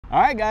All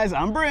right, guys,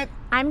 I'm Brent.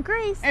 I'm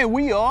Grace. And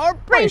we are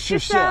Brace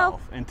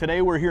Yourself. And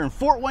today we're here in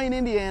Fort Wayne,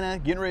 Indiana,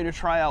 getting ready to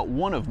try out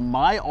one of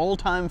my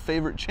all-time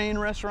favorite chain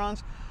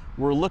restaurants.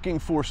 We're looking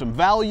for some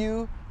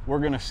value. We're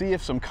gonna see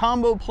if some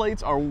combo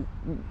plates are... Okay,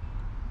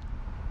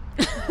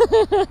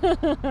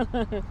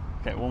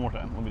 one more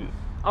time. Let me do this.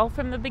 All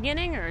from the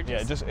beginning, or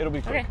just... Yeah, it'll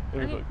be quick.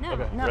 Okay. It'll be quick. No,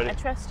 Okay, no, ready? I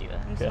trust you.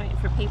 I'm just Okay. waiting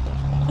for people.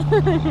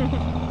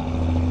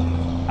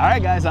 All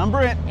right, guys, I'm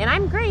Brent. And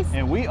I'm Grace.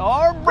 And we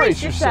are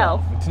Brace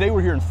Yourself. Today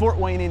we're here in Fort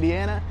Wayne,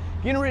 Indiana,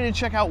 getting ready to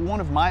check out one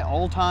of my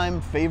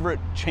all-time favorite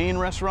chain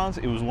restaurants.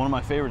 It was one of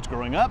my favorites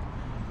growing up.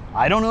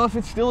 I don't know if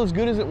it's still as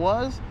good as it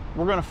was.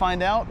 We're gonna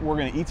find out. We're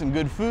gonna eat some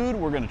good food.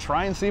 We're gonna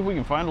try and see if we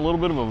can find a little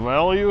bit of a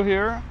value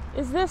here.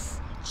 Is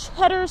this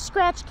Cheddar's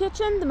Scratch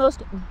Kitchen the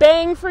most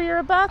bang for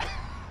your buck?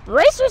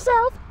 Brace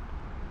yourself.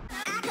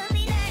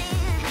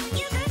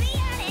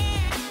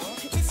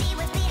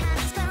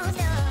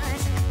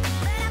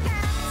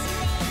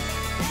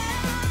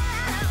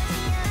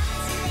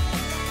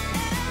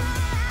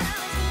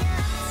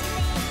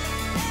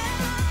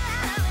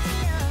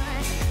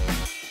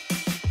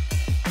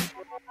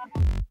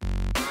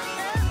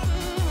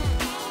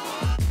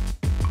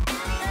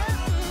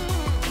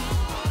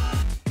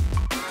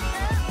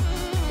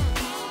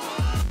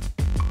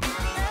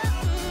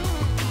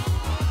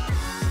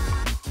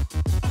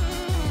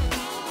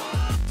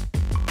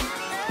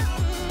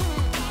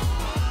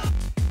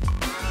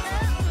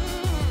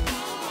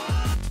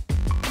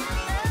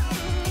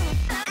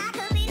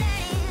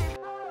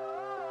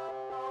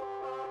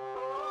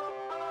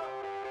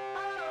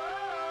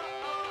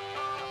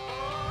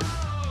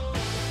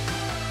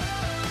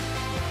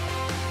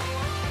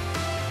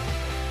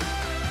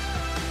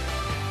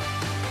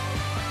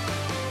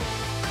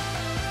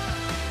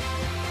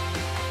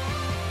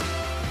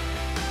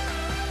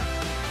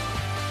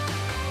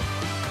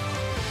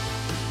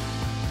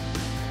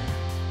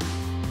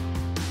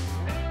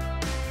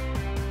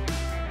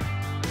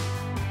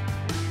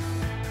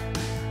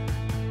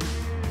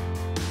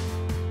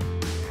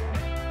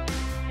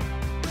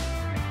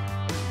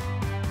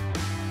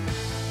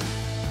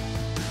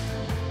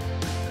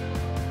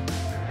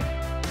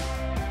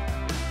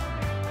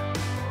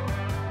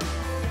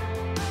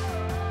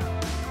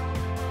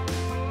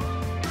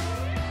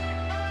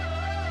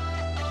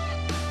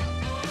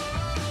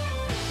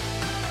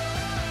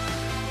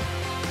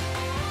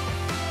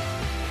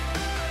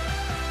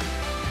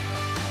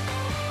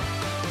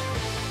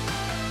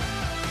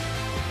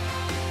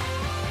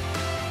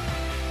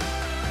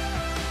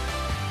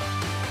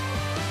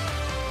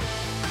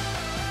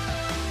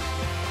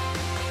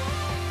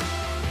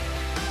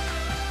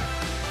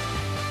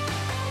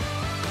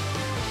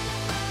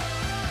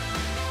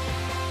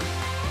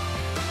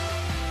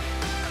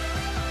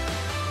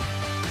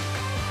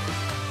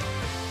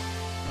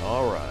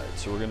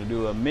 So we're gonna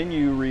do a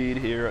menu read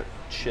here at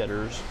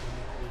Cheddar's.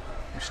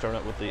 We start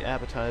out with the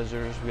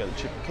appetizers. We got the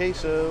chicken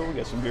queso, we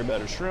got some beer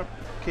battered shrimp,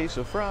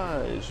 queso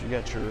fries, you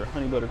got your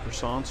honey butter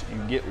croissants.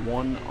 You get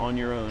one on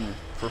your own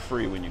for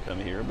free when you come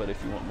here, but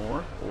if you want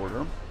more, order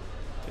them.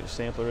 Get a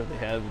sampler. They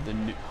have the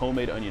new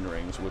homemade onion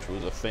rings, which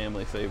was a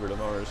family favorite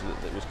of ours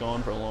that was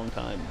gone for a long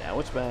time. Now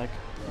it's back.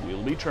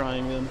 We'll be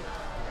trying them.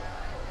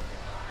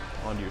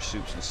 On to your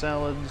soups and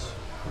salads.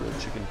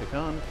 Grilled chicken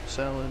pecan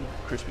salad,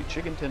 crispy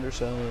chicken tender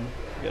salad.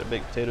 You got a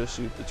baked potato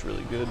soup that's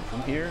really good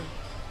from here.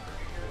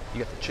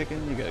 You got the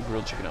chicken, you got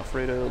grilled chicken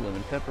Alfredo,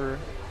 lemon pepper.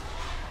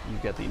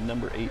 You've got the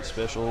number 8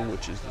 special,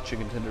 which is the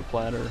chicken tender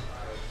platter.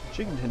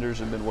 Chicken tenders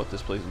have been what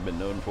this place has been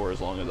known for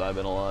as long as I've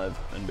been alive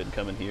and been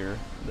coming here.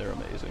 They're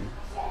amazing.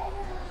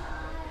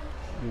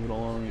 Moving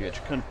along, you got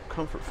your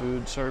comfort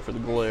food. Sorry for the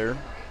glare.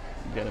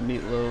 You got a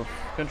meatloaf,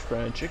 country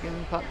fried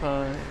chicken, pot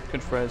pie,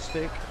 country fried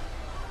steak,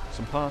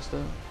 some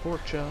pasta,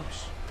 pork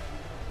chops.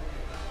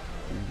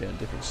 You got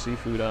different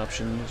seafood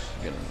options.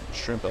 You got a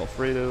shrimp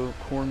Alfredo,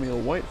 cornmeal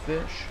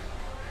whitefish,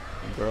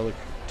 garlic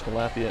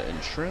tilapia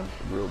and shrimp,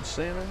 grilled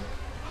salmon.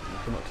 You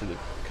come up to the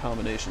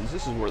combinations.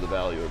 This is where the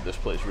value of this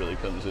place really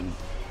comes in.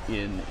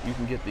 You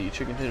can get the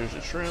chicken tenders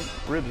and shrimp,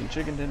 ribs and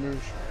chicken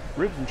tenders,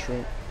 ribs and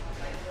shrimp,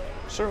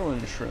 sirloin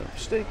and shrimp,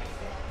 steak,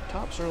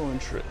 top sirloin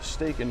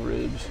steak and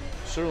ribs,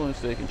 sirloin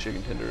steak and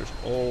chicken tenders.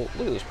 All,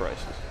 look at those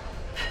prices.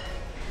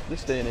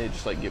 This day and age,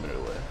 it's like giving it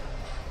away.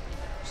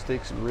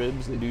 Steaks and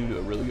ribs, they do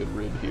a really good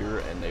rib here,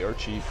 and they are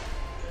cheap.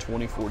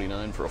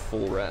 $20.49 for a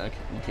full rack.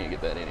 You can't get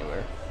that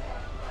anywhere.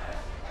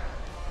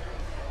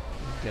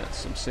 You've got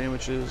some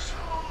sandwiches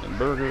and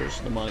burgers.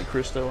 The Monte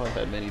Cristo I've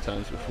had many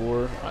times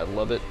before. I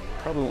love it.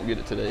 Probably won't get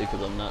it today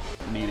because I'm not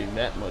needing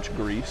that much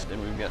grease.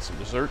 And we've got some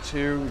desserts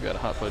here. We've got a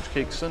hot fudge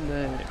cake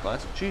sundae, a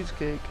classic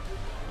cheesecake,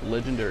 a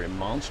legendary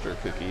monster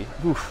cookie,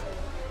 oof,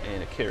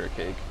 and a carrot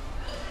cake.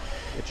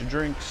 Get your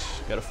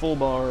drinks, got a full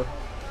bar,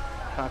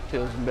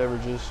 cocktails and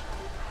beverages,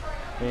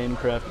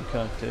 handcrafted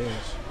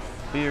cocktails,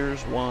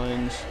 beers,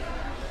 wines,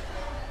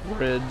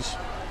 breads.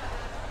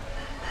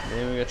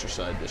 Then we got your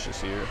side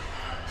dishes here.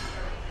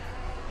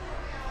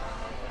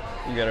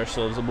 We got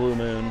ourselves a Blue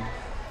Moon.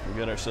 We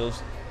got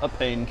ourselves a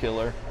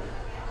painkiller.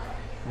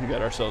 We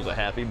got ourselves a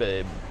Happy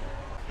Babe.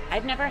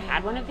 I've never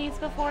had one of these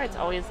before. It's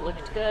always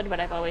looked good, but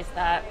I've always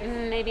thought,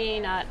 maybe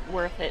not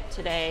worth it.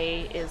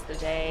 Today is the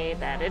day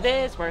that it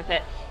is worth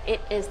it. It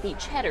is the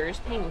Cheddar's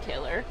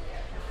Painkiller.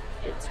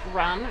 It's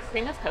rum,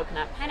 cream of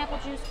coconut, pineapple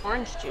juice,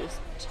 orange juice,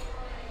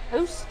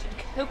 toasted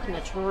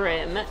coconut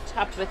rim,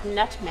 topped with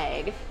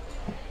nutmeg.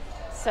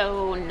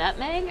 So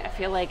nutmeg, I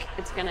feel like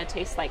it's going to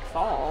taste like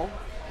fall,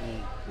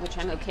 which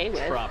I'm okay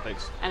with.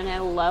 Tropics. And I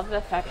love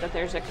the fact that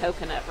there's a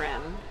coconut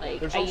rim.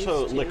 Like, There's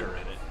also liquor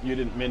in it. You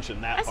didn't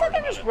mention that I part said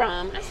there was about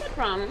rum. I said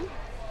rum.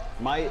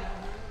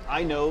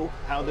 I know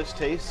how this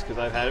tastes because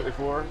I've had it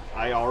before.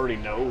 I already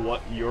know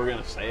what you're going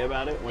to say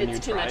about it when you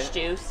try it. It's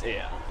too much juice.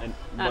 Yeah.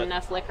 Not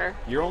enough liquor.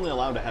 You're only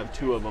allowed to have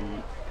 2 of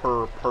them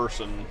per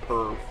person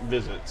per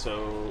visit,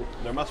 so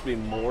there must be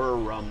more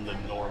rum than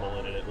normal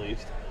in it at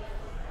least.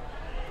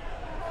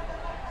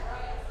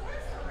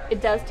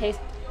 It does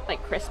taste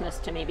like Christmas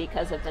to me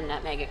because of the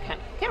nutmeg. It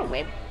kind of, get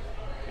away.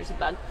 There's a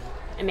bug.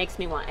 It makes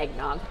me want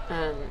eggnog.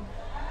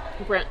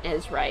 Brent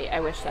is right. I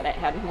wish that it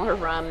had more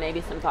rum, maybe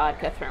some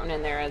vodka thrown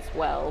in there as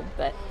well,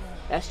 but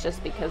that's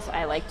just because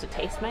I like to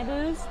taste my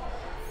booze.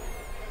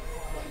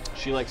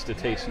 She likes to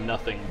taste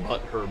nothing but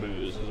her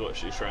booze, is what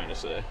she's trying to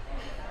say.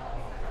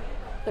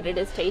 But it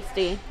is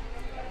tasty.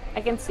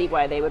 I can see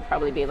why they would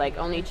probably be like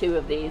only 2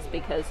 of these,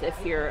 because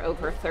if you're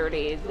over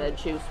 30, the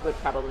juice would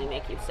probably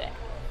make you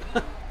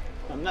sick.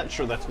 I'm not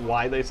sure that's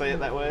why they say it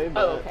that way,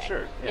 but okay.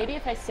 Sure. Yeah. Maybe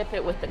if I sip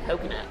it with the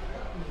coconut.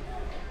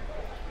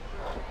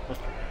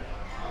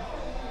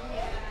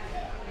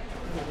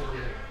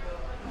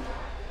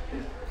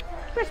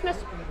 Christmas.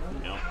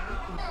 No.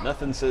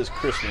 Nothing says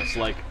Christmas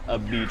like a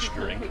beach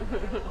drink.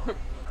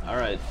 All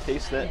right,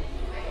 taste that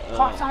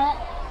Croissant.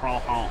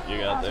 croissant you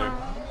got there.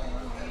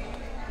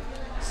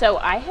 So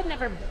I had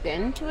never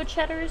been to a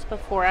Cheddar's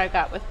before I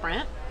got with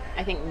Brent.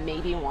 I think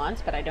maybe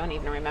once, but I don't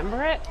even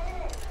remember it.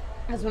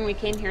 Because when we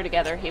came here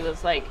together, he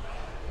was like,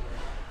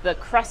 the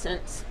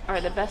croissants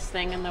are the best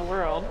thing in the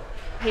world.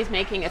 He's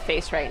making a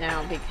face right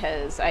now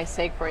because I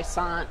say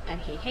croissant and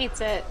he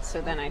hates it,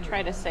 so then I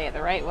try to say it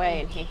the right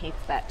way and he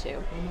hates that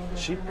too.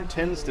 She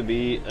pretends to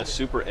be a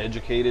super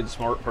educated,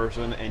 smart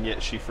person, and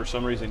yet she for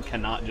some reason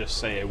cannot just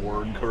say a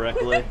word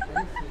correctly.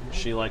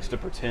 She likes to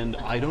pretend,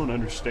 I don't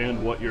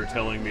understand what you're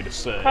telling me to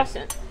say.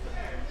 Croissant.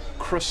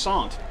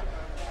 Croissant.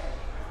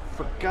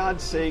 For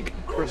God's sake,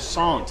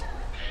 croissant.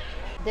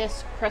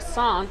 This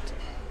croissant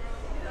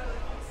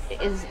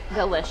is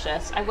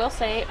delicious. I will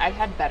say I've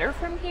had better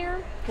from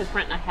here because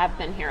Brent and I have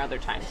been here other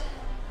times.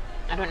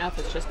 I don't know if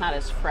it's just not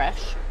as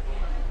fresh.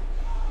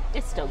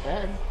 It's still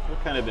good. We're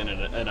kind of in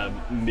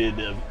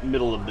a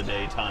middle of the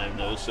day time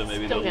though, so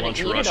maybe Still the gonna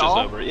lunch eat rush it is all?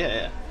 over.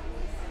 Yeah.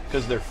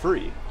 Because they're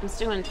free. I'm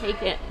still gonna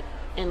take it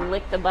and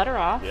lick the butter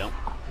off. Yeah.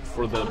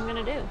 For That's what I'm the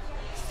gonna do.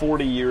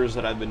 40 years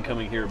that I've been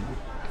coming here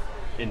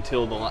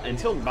until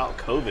about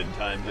COVID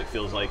times, it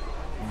feels like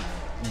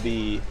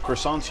the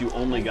croissants you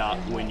only got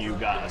when you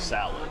got a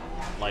salad.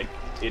 Like,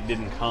 it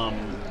didn't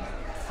come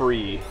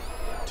free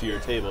to your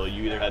table.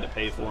 You either had to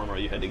pay for them or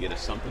you had to get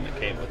something that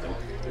came with them.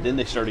 Then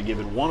they started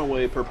giving 1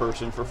 away per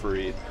person for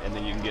free, and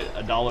then you can get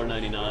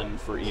 $1.99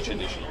 for each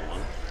additional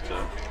one.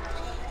 So,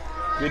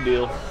 good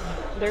deal.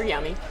 They're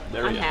yummy.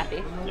 I'm Yummy.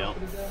 happy. Yep.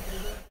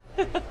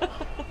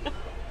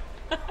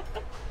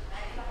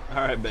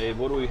 All right, babe,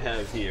 what do we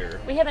have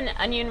here? We have an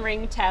onion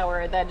ring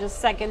tower that just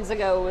seconds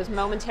ago was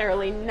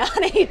momentarily not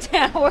a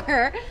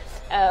tower.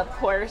 Of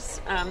course,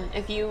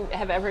 if you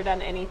have ever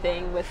done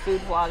anything with food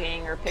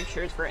vlogging or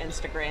pictures for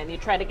Instagram, you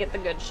try to get the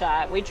good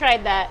shot. We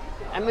tried that.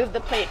 I moved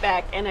the plate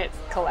back and it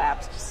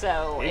collapsed.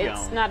 So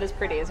it's not as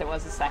pretty as it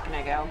was a second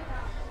ago.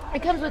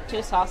 It comes with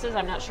 2 sauces.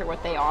 I'm not sure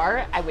what they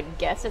are. I would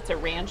guess it's a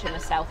ranch and a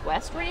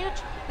Southwest ranch.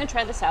 I'm going to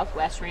try the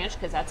Southwest ranch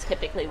because that's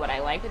typically what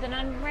I like with an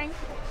onion ring.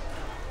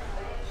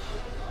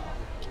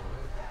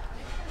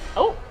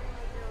 Oh,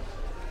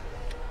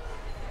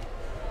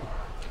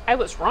 I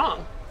was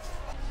wrong.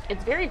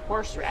 It's very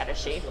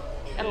horseradishy.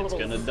 Got It's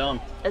gonna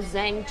dump. a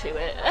zang to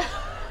it.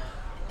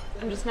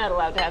 I'm just not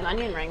allowed to have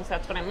onion rings.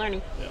 That's what I'm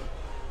learning. Yeah.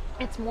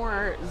 It's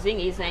more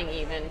zingy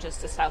zangy than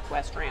just a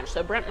Southwest ranch.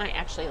 So Brent might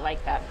actually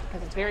like that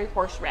because it's very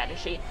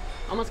horseradishy.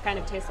 Almost kind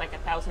of tastes like a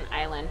Thousand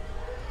Island.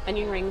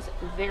 Onion rings,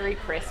 very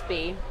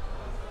crispy.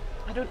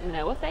 I don't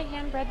know if they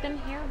hand bread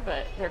them here,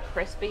 but they're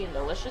crispy and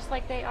delicious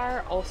like they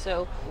are.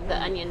 Also, the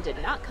onion did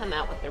not come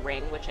out with the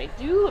ring, which I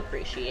do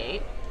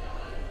appreciate.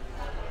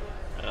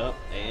 Oh,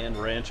 and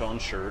ranch on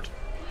shirt.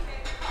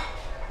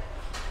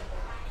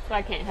 So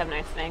I can't have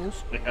nice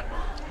things. Yeah.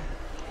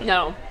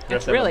 No, You have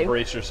it's to have really, a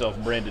brace yourself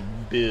branded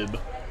bib.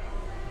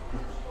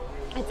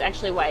 it's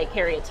actually why I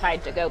carry a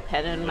Tide to Go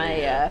pen in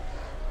my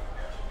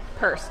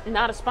purse.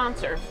 Not a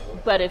sponsor,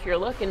 but if you're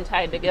looking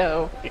Tide to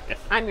Go,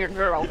 I'm your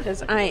girl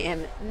because I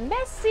am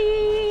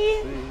messy.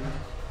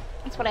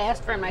 That's what I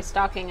asked for in my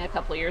stocking a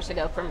couple years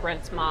ago from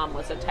Brent's mom,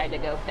 was a Tide to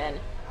Go pen.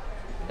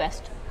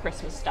 Best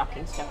Christmas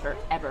stocking stuffer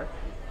ever.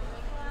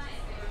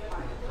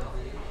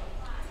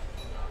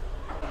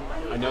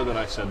 I know that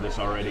I said this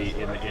already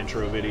in the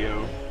intro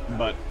video,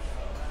 but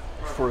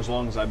for as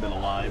long as I've been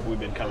alive, we've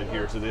been coming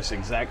here to this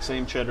exact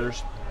same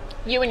Cheddar's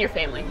You and your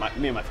family.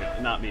 Me and my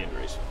family, not me and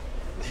Grace.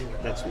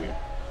 That's weird.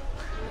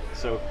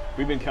 So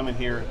we've been coming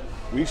here.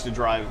 We used to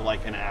drive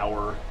like an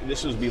hour.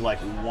 This would be like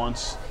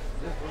once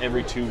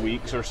every 2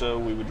 weeks or so.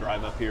 We would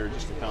drive up here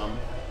just to come.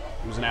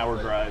 It was an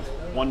hour drive.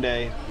 One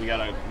day we got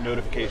a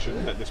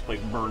notification that this place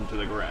burned to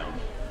the ground.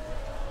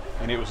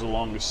 And it was the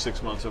longest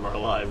 6 months of our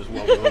lives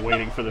while we were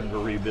waiting for them to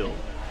rebuild.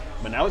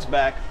 But now it's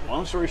back.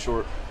 Long story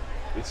short,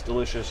 it's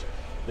delicious.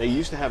 They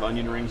used to have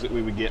onion rings that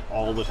we would get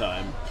all the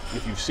time.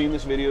 If you've seen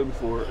this video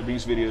before,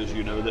 these videos,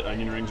 you know that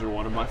onion rings are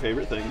one of my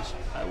favorite things.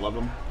 I love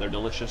them. They're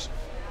delicious.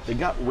 They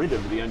got rid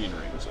of the onion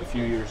rings a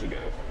few years ago.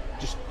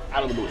 Just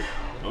out of the blue.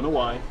 Don't know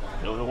why.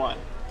 Don't know why.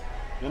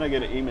 Then I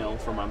get an email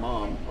from my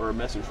mom, or a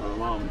message from my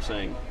mom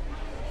saying,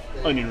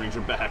 onion rings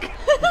are back.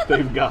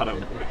 They've got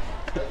them.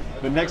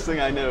 The next thing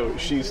I know,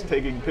 she's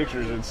taking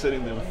pictures and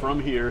sending them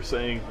from here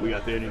saying, we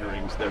got the onion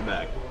rings. They're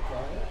back.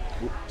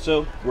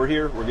 So we're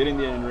here. We're getting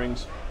the onion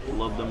rings.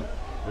 Love them.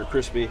 They're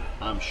crispy.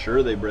 I'm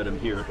sure they bread them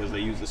here because they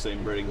use the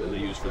same breading that they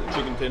use for the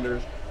chicken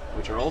tenders,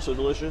 which are also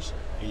delicious,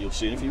 and you'll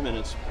see in a few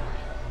minutes.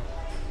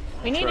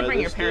 We need to bring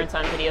your parents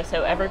on video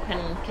so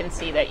everyone can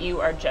see that you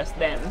are just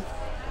them.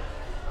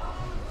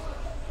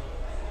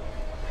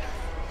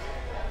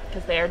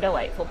 Because they are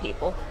delightful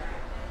people.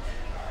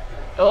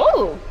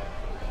 Oh!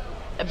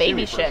 A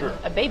baby shim. Sure.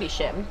 A baby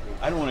shim.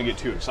 I don't want to get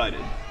too excited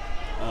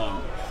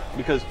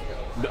because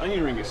the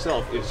onion ring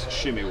itself is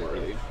shimmy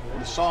worthy.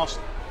 The sauce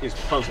is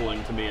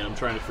puzzling to me, and I'm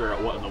trying to figure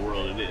out what in the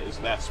world it is.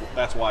 That's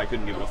why I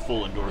couldn't give it a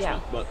full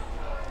endorsement. Yeah. But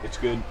it's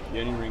good.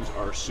 The onion rings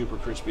are super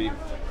crispy.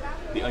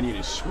 The onion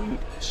is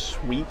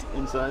sweet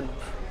inside.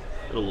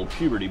 A little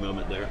puberty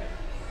moment there.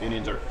 The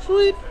onions are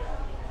sweet.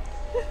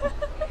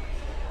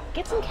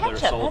 Get some ketchup.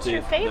 They're salty. That's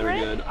your favorite.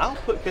 They're good. I'll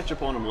put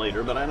ketchup on them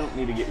later, but I don't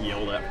need to get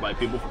yelled at by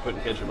people for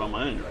putting ketchup on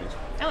my onion rings.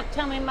 Don't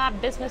tell me my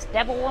business,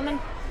 devil woman.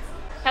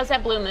 How's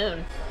that blue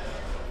moon?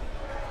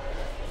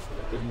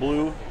 It's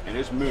blue and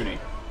it's moony.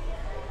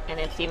 And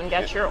it's even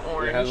got your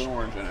orange. It has an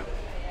orange in it.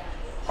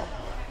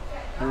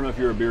 I don't know if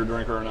you're a beer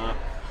drinker or not.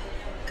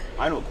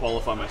 I don't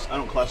classify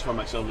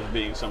myself as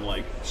being some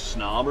like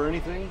snob or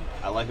anything.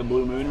 I like a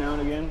blue moon now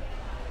and again.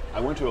 I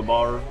went to a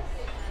bar,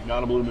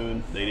 got a blue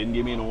moon. They didn't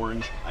give me an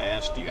orange. I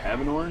asked, do you have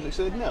an orange? They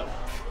said no.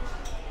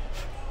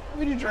 Why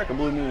would you drink a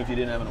blue moon if you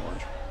didn't have an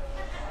orange?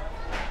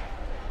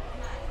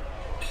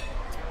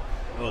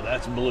 Oh,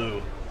 that's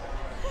blue.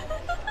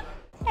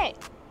 Hey,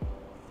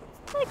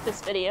 like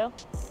this video.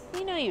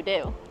 You know you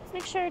do.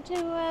 Make sure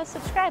to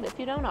subscribe if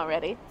you don't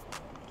already.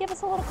 Give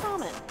us a little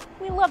comment.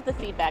 We love the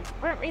feedback.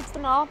 Brent reads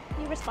them all.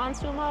 He responds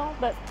to them all,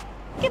 but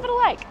give it a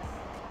like.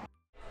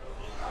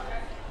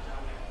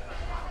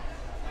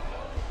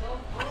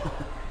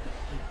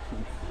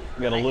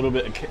 Got a little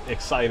bit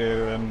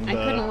excited and I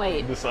couldn't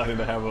wait. Decided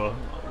to have a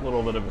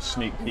little bit of a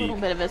sneak peek. A little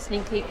bit of a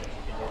sneak peek.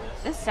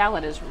 This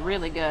salad is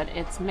really good.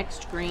 It's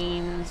mixed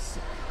greens,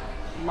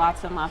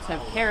 lots and lots of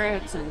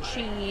carrots and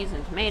cheese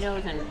and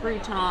tomatoes and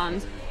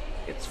croutons.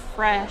 It's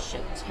fresh.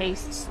 It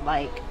tastes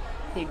like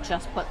they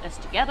just put this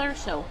together,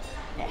 so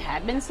it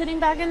had been sitting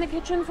back in the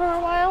kitchen for a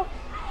while.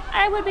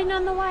 I would be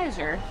none the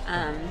wiser.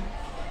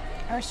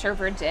 Our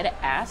server did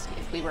ask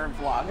if we were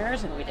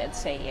vloggers, and we did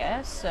say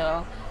yes,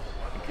 so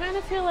I kind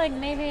of feel like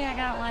maybe I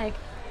got like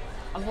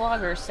a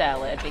vlogger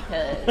salad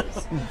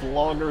because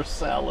vlogger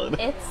salad.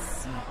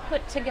 It's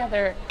put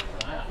together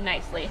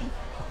nicely.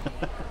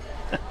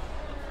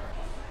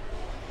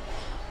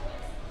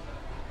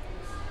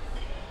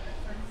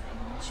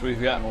 So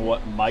we've gotten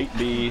what might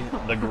be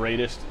the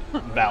greatest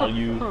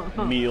value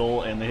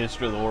meal in the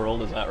history of the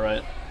world. Is that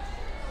right?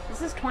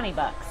 This is $20.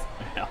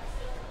 Yeah.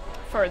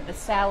 For the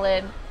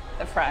salad,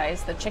 the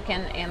fries, the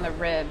chicken, and the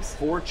ribs.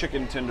 4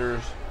 chicken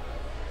tenders.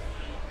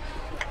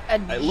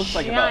 It looks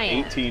like about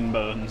 18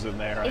 bones in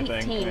there, I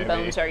think. 18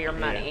 bones are your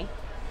money.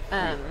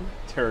 Yeah.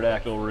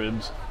 Pterodactyl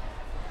ribs.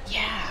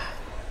 Yeah.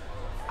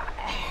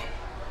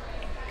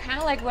 Kind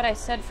of like what I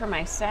said for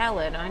my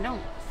salad. I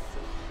don't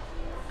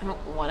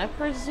want to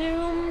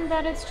presume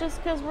that it's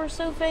just because we're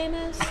so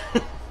famous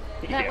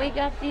that we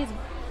got these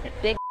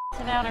big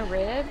amount of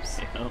ribs.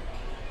 Yeah.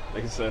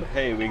 They said,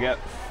 hey, we got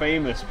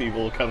famous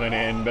people coming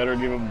in. Better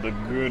give them the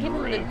good ribs.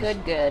 Give them the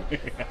good.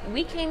 Yeah.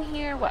 We came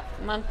here, what,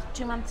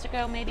 2 months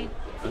ago, maybe?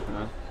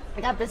 Uh-huh.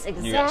 I got this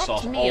exact meal. You got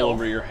sauce all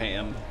over your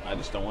ham. I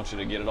just don't want you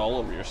to get it all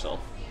over yourself.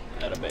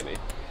 Atta baby.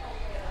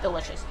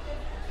 Delicious.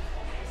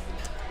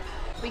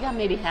 We got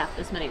maybe half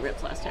this many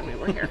ribs last time we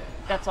were here.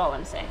 That's all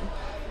I'm saying.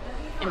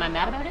 Am I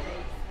mad about it?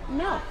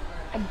 No.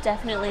 I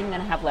definitely am going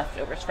to have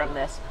leftovers from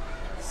this.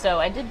 So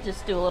I did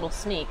just do a little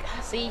sneak.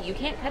 See, you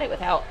can't cut it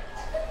without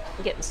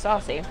getting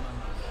saucy.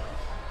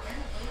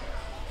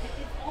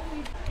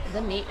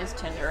 The meat is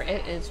tender.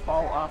 It is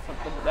fall off of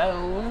the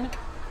bone.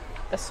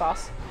 The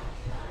sauce,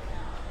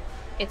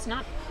 it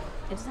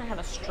doesn't have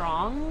a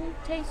strong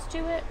taste to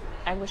it.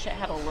 I wish it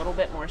had a little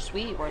bit more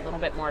sweet or a little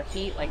bit more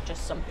heat, like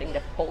just something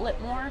to pull it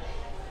more.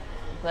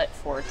 But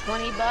for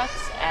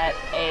 $20 at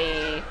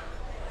a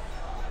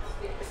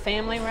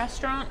family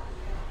restaurant,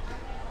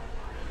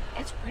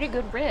 It's pretty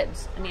good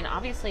ribs. I mean,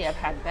 obviously I've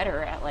had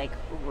better at like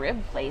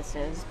rib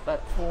places,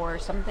 but for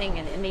something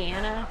in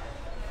Indiana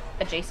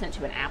adjacent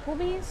to an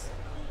Applebee's,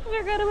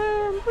 they're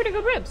got pretty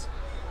good ribs.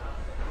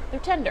 They're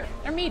tender,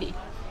 they're meaty,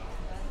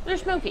 they're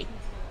smoky.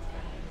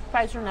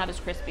 Fries are not as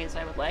crispy as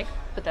I would like,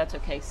 but that's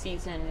okay.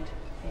 Seasoned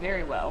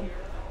very well.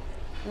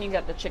 And you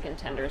got the chicken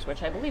tenders,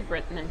 which I believe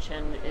Brent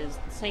mentioned is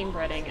the same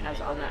breading as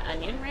on the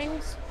onion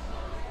rings,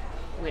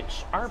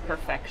 which are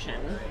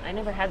perfection. I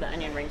never had the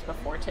onion rings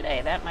before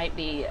today. That might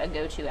be a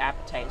go-to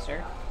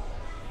appetizer.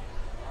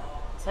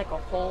 It's like a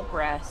whole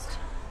breast,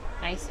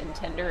 nice and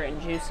tender and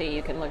juicy.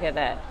 You can look at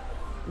that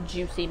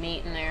juicy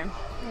meat in there.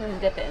 And then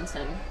dip it in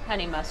some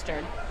honey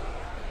mustard.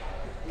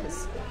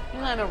 Because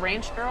even though I'm a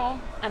ranch girl,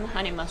 I'm a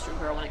honey mustard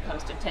girl when it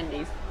comes to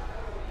tendies.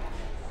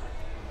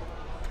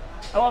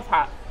 I love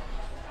hot.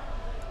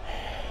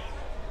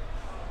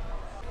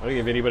 I think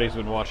if anybody's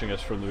been watching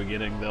us from the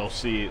beginning, they'll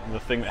see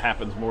the thing that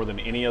happens more than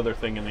any other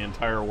thing in the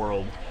entire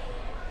world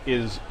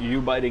is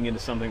you biting into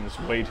something that's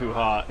way too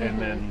hot and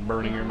then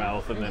burning your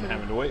mouth and then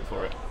having to wait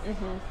for it.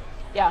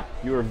 Yeah.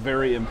 You are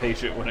very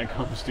impatient when it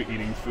comes to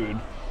eating food.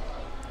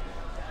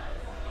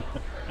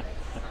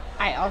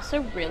 I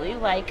also really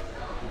like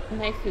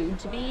my food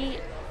to be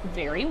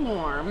very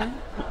warm,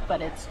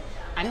 but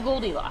I'm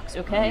Goldilocks,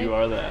 okay? You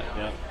are that,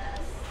 yeah.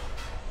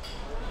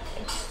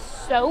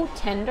 So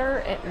tender,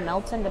 it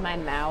melts into my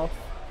mouth.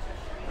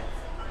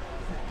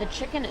 The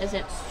chicken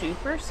isn't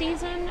super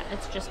seasoned.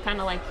 It's just kind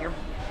of like your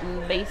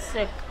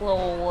basic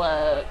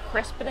little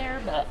crisp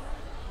there, but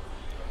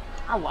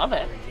I love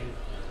it.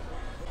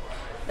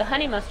 The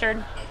honey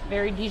mustard,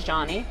 very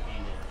Dijon-y,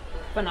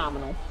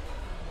 phenomenal.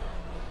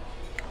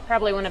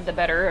 Probably one of the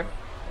better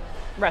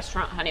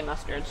restaurant honey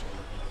mustards.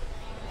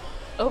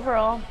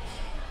 Overall,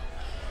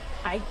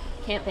 I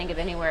can't think of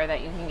anywhere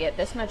that you can get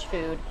this much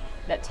food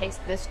that tastes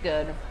this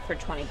good for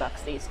 20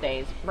 bucks these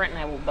days. Brent and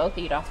I will both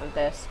eat off of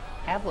this,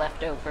 have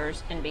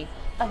leftovers, and be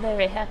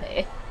very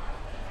happy.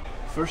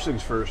 First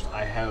things first,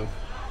 I have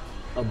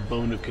a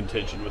bone of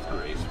contention with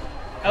Grace.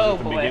 Oh,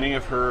 at the beginning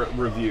of her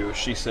review,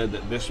 she said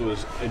that this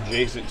was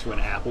adjacent to an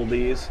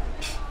Applebee's.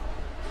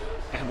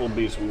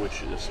 Applebee's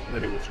wishes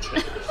that it was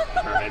Cheddar's.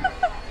 All right.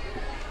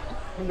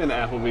 I've been to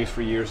Applebee's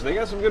for years. They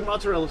got some good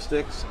mozzarella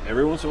sticks.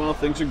 Every once in a while,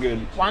 things are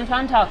good.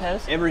 Wonton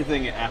tacos.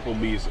 Everything at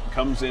Applebee's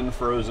comes in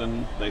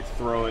frozen. They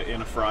throw it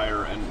in a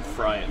fryer and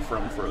fry it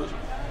from frozen.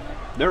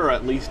 There are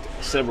at least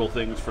several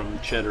things from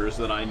Cheddar's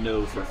that I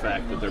know for a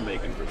fact that they're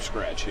making from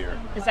scratch here.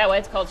 Is that why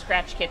it's called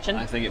Scratch Kitchen?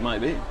 I think it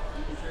might be.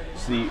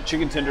 It's the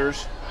chicken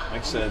tenders.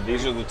 Like I said,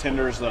 these are the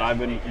tenders that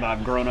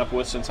I've grown up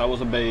with since I was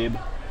a babe.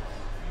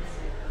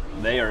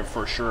 They are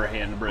for sure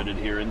hand breaded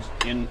here in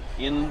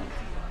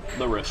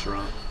the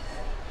restaurant.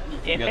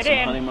 You got some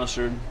honey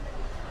mustard.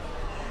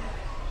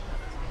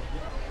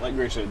 Like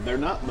Grace said, they're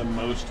not the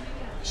most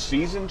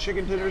seasoned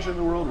chicken tenders in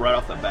the world right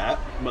off the bat,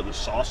 but the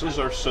sauces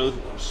are so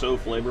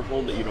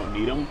flavorful that you don't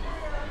need them.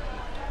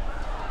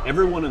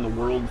 Everyone in the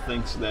world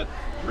thinks that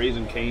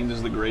Raising Cane's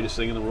is the greatest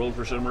thing in the world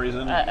for some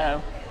reason.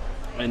 Uh-oh.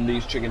 And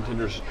these chicken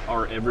tenders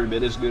are every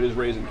bit as good as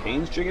Raising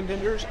Cane's chicken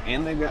tenders,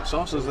 and they've got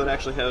sauces that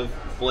actually have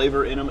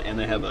flavor in them, and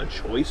they have a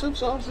choice of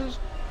sauces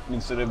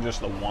instead of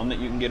just the one that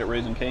you can get at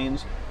Raising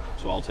Cane's.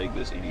 So I'll take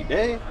this any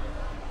day.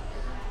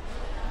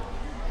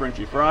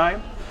 Frenchy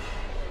fry.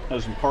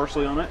 Has some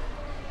parsley on it.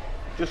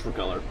 Just for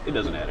color. It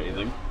doesn't add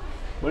anything.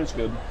 But it's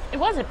good. It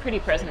was a pretty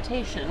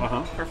presentation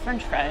for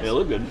French fries. They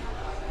look good.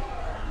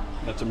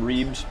 Got some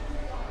ribs.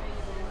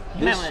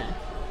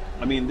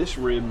 This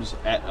ribs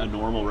at a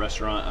normal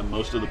restaurant and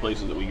most of the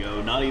places that we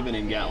go, not even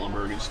in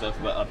Gatlinburg and stuff,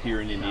 but up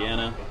here in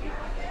Indiana,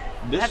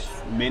 this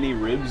mini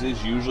ribs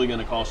is usually going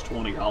to cost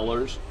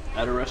 $20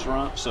 at a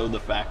restaurant. So the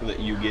fact that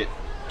you get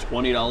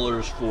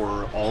 $20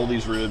 for all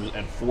these ribs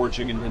and 4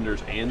 chicken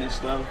tenders and this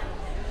stuff,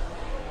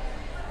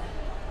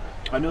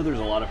 I know there's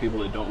a lot of people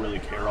that don't really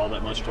care all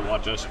that much to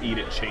watch us eat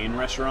at chain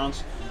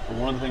restaurants. But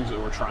one of the things that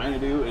we're trying to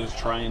do is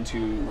trying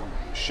to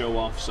show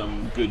off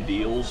some good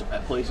deals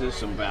at places,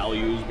 some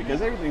values,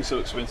 because everything's so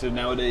expensive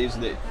nowadays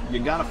that you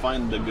gotta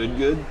find the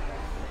good.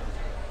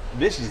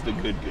 This is the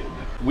good.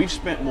 We've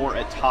spent more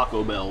at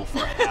Taco Bell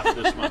for half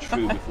this much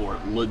food before,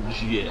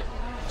 legit.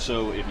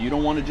 So if you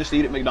don't want to just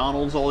eat at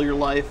McDonald's all your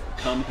life,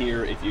 come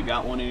here. If you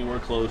got one anywhere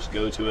close,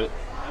 go to it.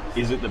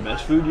 Is it the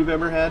best food you've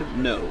ever had?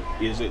 No.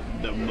 Is it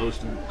the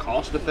most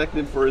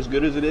cost-effective for as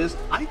good as it is?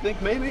 I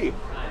think maybe.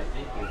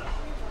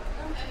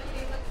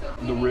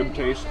 The rib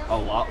tastes a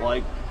lot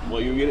like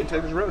what you get at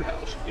Texas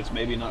Roadhouse. It's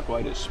maybe not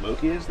quite as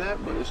smoky as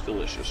that, but it's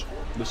delicious.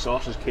 The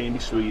sauce is candy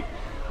sweet.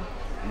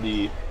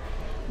 The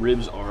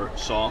ribs are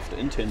soft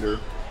and tender.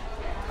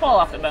 Fall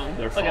off the bone.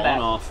 They're falling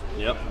off.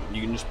 Yep.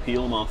 You can just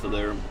peel them off of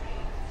there.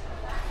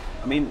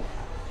 I mean,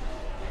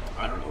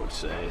 I don't know what to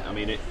say. I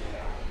mean,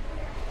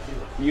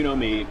 you know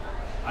me,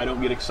 I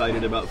don't get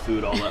excited about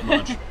food all that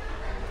much.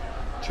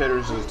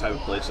 Cheddar's is the type of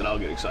place that I'll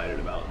get excited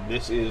about.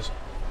 This is...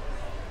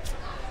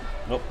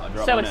 Oh, I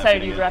dropped so my excited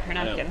napkin you dropped your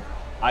napkin. Yeah.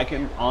 I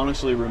can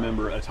honestly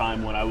remember a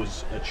time when I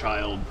was a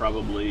child,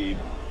 probably,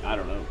 I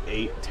don't know,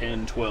 8,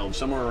 10, 12,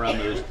 somewhere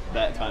around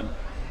that time,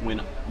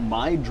 when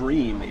my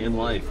dream in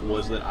life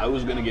was that I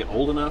was going to get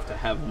old enough to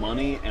have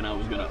money and I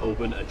was going to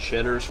open a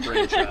Cheddar's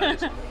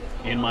franchise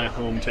in my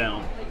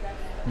hometown,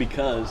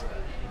 because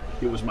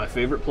it was my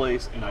favorite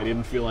place and I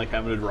didn't feel like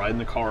having to ride in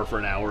the car for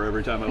an hour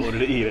every time I wanted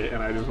to eat it,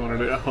 and I just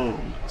wanted it at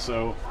home.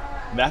 So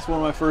that's one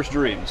of my first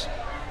dreams.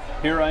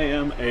 Here I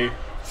am, a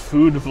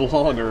food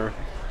vlogger,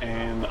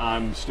 and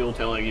I'm still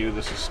telling you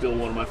this is still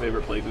one of my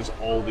favorite places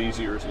all these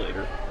years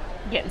later.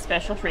 Getting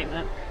special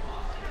treatment.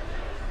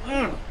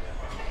 Here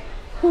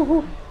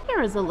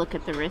is a look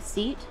at the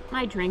receipt.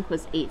 My drink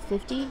was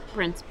 $8.50.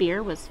 Brent's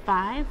beer was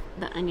 $5.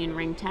 The onion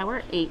ring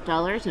tower,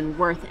 $8 and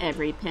worth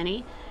every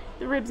penny.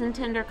 The ribs and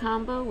tender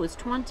combo was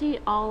 $20,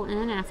 all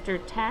in after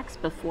tax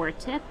before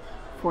tip,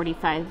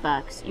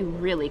 $45. You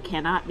really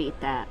cannot beat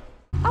that.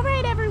 All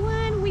right,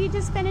 everyone, we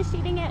just finished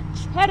eating at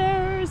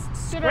Cheddar's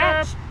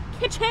Scratch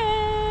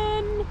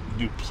Kitchen.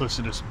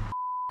 Duplicitous.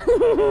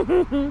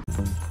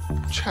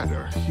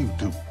 Cheddar, you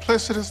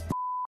duplicitous.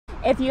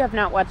 If you have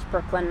not watched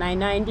Brooklyn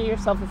Nine-Nine, do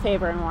yourself a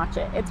favor and watch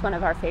it. It's one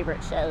of our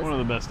favorite shows. One of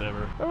the best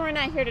ever. But we're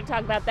not here to talk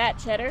about that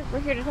cheddar.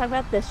 We're here to talk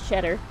about this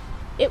cheddar.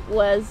 It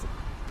was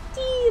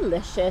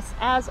delicious,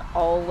 as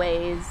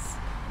always.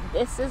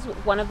 This is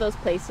one of those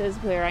places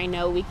where I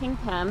know we can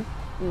come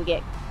and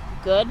get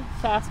good,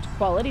 fast,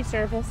 quality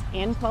service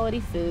and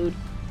quality food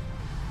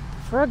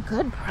for a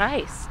good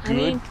price.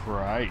 Good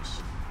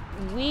price.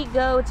 We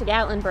go to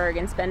Gatlinburg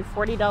and spend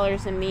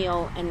 $40 a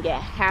meal and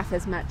get half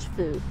as much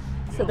food.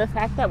 So the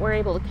fact that we're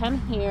able to come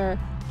here,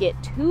 get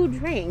 2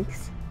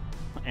 drinks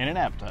and an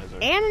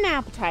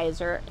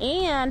appetizer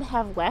and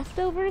have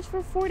leftovers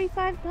for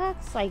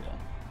 $45, like,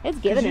 it's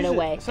giving it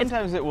away.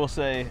 Sometimes it will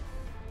say,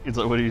 it's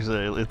like, what do you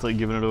say? It's like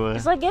giving it away.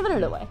 It's like giving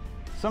it away.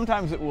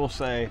 Sometimes it will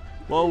say,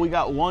 well, we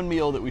got 1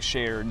 meal that we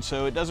shared,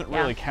 so it doesn't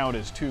really count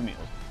as 2 meals.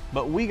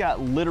 But we got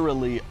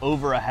literally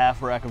over a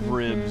half rack of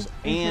ribs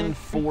and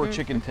 4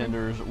 chicken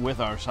tenders with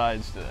our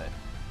sides today.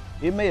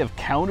 It may have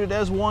counted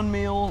as 1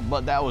 meal,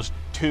 but that was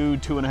 2,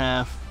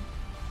 2.5.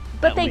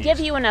 But they give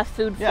you enough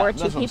food for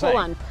 2 people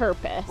on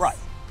purpose. Right.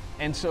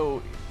 And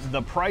so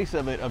the price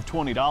of it of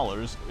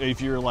 $20,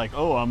 if you're like,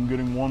 oh, I'm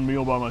getting 1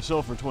 meal by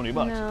myself for $20, you're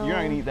not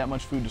going to eat that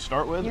much food to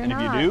start with. And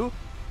if you do,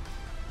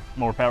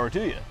 more power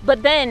to you.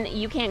 But then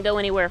you can't go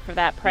anywhere for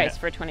that price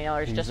for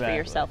 $20 just for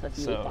yourself if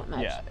you eat that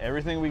much. Yeah,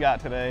 everything we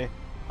got today,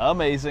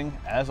 amazing,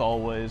 as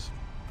always.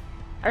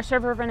 Our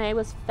server, Renee,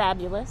 was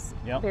fabulous.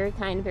 Yep. Very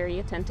kind, very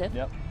attentive.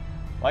 Yep.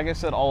 Like I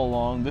said all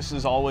along, this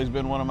has always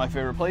been one of my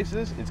favorite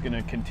places. It's going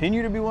to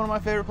continue to be one of my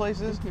favorite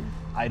places.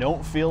 I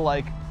don't feel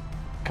like,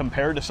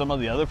 compared to some of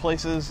the other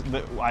places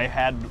that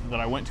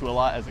I went to a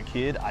lot as a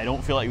kid, I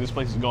don't feel like this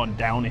place has gone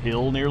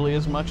downhill nearly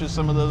as much as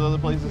some of those other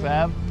places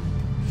have.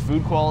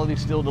 Food quality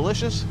still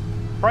delicious.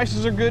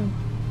 Prices are good.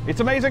 It's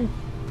amazing.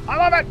 I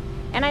love it.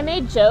 And I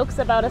made jokes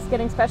about us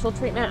getting special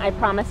treatment. I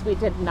promise we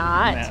did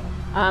not.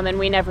 And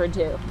we never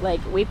do. Like,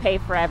 we pay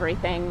for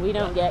everything. We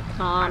don't get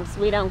comps.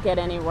 We don't get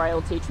any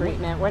royalty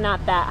treatment. We're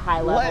not that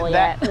high level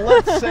yet.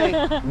 Let's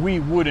say we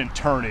wouldn't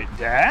turn it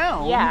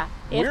down. Yeah.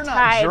 We're if not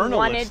Tide journalists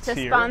wanted to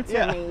here.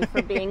 sponsor me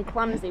for being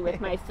clumsy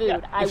with my food, I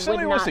would not turn it down. If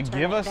somebody wants to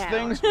give us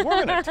things, we're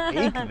going to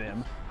take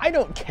them. I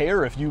don't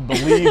care if you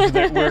believe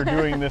that we're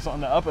doing this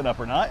on the up and up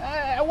or not.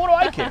 What do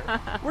I care?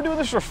 We're doing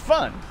this for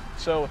fun.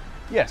 So,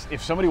 yes,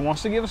 if somebody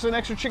wants to give us an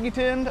extra chicky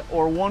tend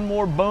or 1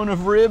 more bone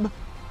of rib,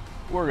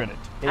 we're going to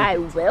take it. I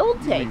will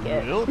take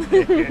it. We will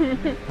take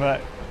it.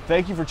 But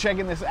thank you for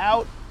checking this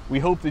out. We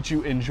hope that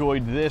you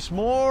enjoyed this.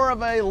 More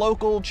of a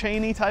local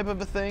chainy type of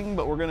a thing,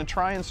 but we're going to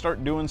try and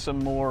start doing some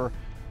more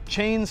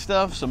chain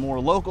stuff, some more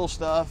local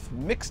stuff,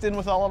 mixed in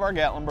with all of our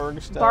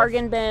Gatlinburg stuff.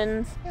 Bargain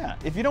bins. Yeah,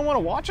 if you don't want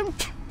to watch them,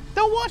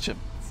 don't watch them.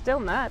 Still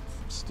nuts.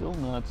 Still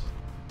nuts.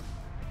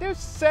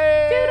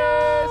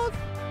 Doodles!